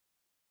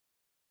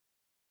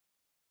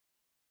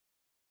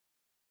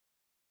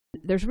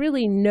there's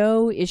really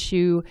no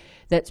issue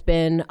that's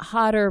been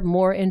hotter,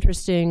 more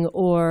interesting,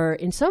 or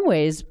in some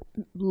ways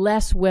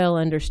less well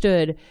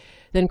understood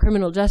than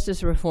criminal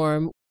justice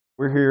reform.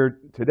 We're here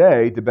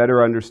today to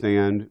better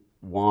understand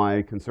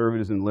why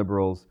conservatives and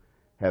liberals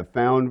have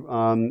found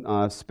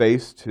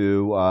space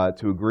to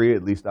agree,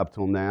 at least up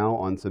till now,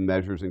 on some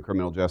measures in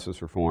criminal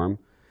justice reform,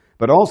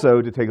 but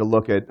also to take a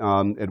look at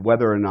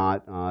whether or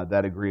not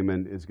that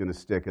agreement is going to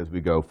stick as we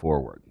go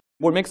forward.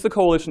 What makes the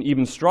coalition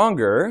even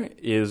stronger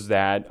is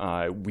that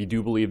we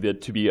do believe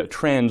it to be a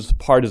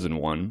transpartisan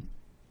one.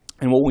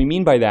 And what we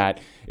mean by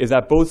that is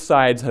that both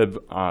sides have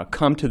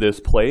come to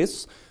this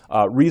place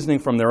reasoning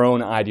from their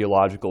own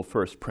ideological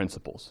first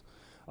principles.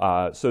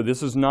 So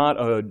this is not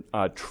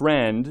a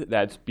trend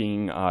that's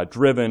being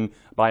driven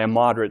by a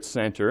moderate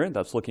center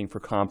that's looking for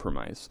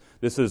compromise.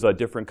 This is a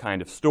different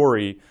kind of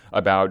story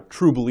about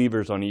true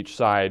believers on each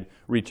side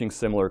reaching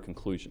similar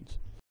conclusions.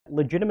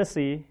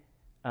 Legitimacy,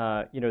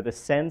 the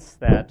sense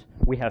that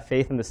we have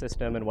faith in the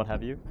system and what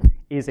have you,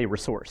 is a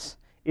resource.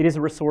 It is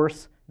a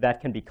resource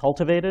that can be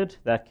cultivated,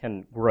 that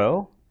can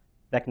grow,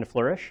 that can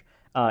flourish.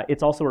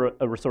 It's also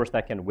a resource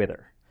that can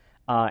wither.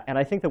 And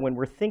I think that when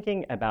we're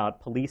thinking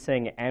about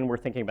policing and we're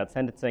thinking about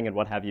sentencing and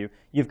what have you,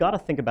 you've got to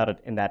think about it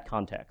in that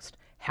context.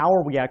 How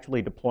are we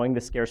actually deploying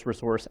this scarce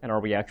resource, and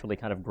are we actually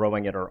kind of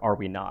growing it, or are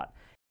we not?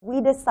 We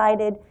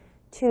decided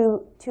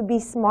to be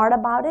smart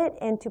about it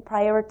and to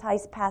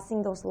prioritize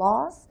passing those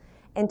laws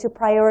and to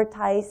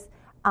prioritize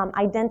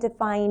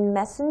identifying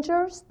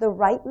messengers, the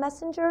right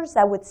messengers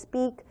that would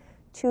speak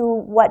to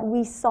what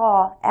we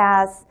saw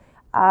as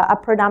a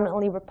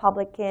predominantly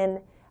Republican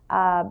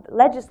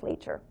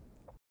legislature.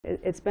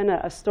 It's been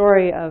a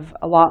story of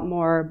a lot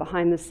more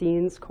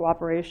behind-the-scenes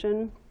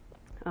cooperation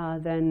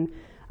than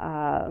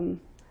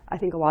I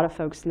think a lot of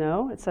folks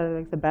know. It's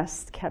like the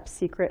best-kept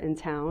secret in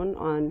town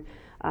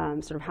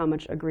on sort of how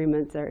much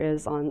agreement there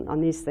is on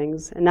these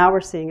things. And now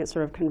we're seeing it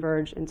sort of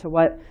converge into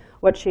what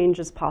change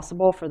is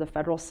possible for the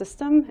federal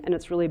system. And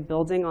it's really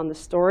building on the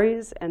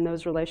stories and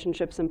those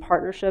relationships and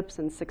partnerships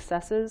and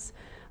successes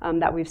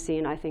that we've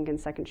seen, I think, in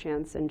Second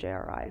Chance and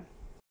JRI.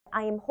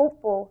 I am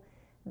hopeful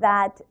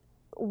that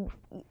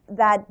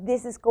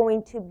this is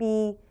going to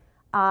be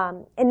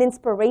an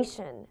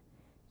inspiration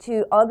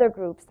to other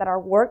groups that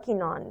are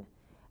working on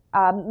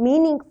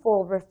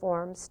meaningful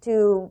reforms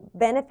to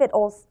benefit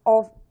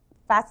all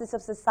facets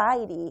of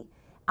society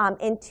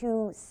and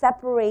to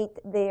separate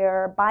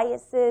their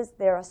biases,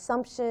 their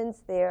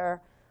assumptions, to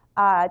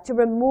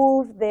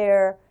remove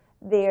their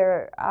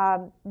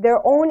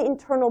own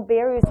internal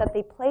barriers that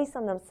they place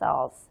on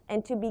themselves,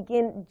 and to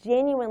begin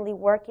genuinely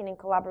working in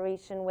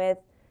collaboration with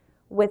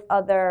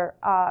other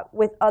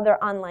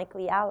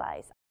unlikely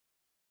allies.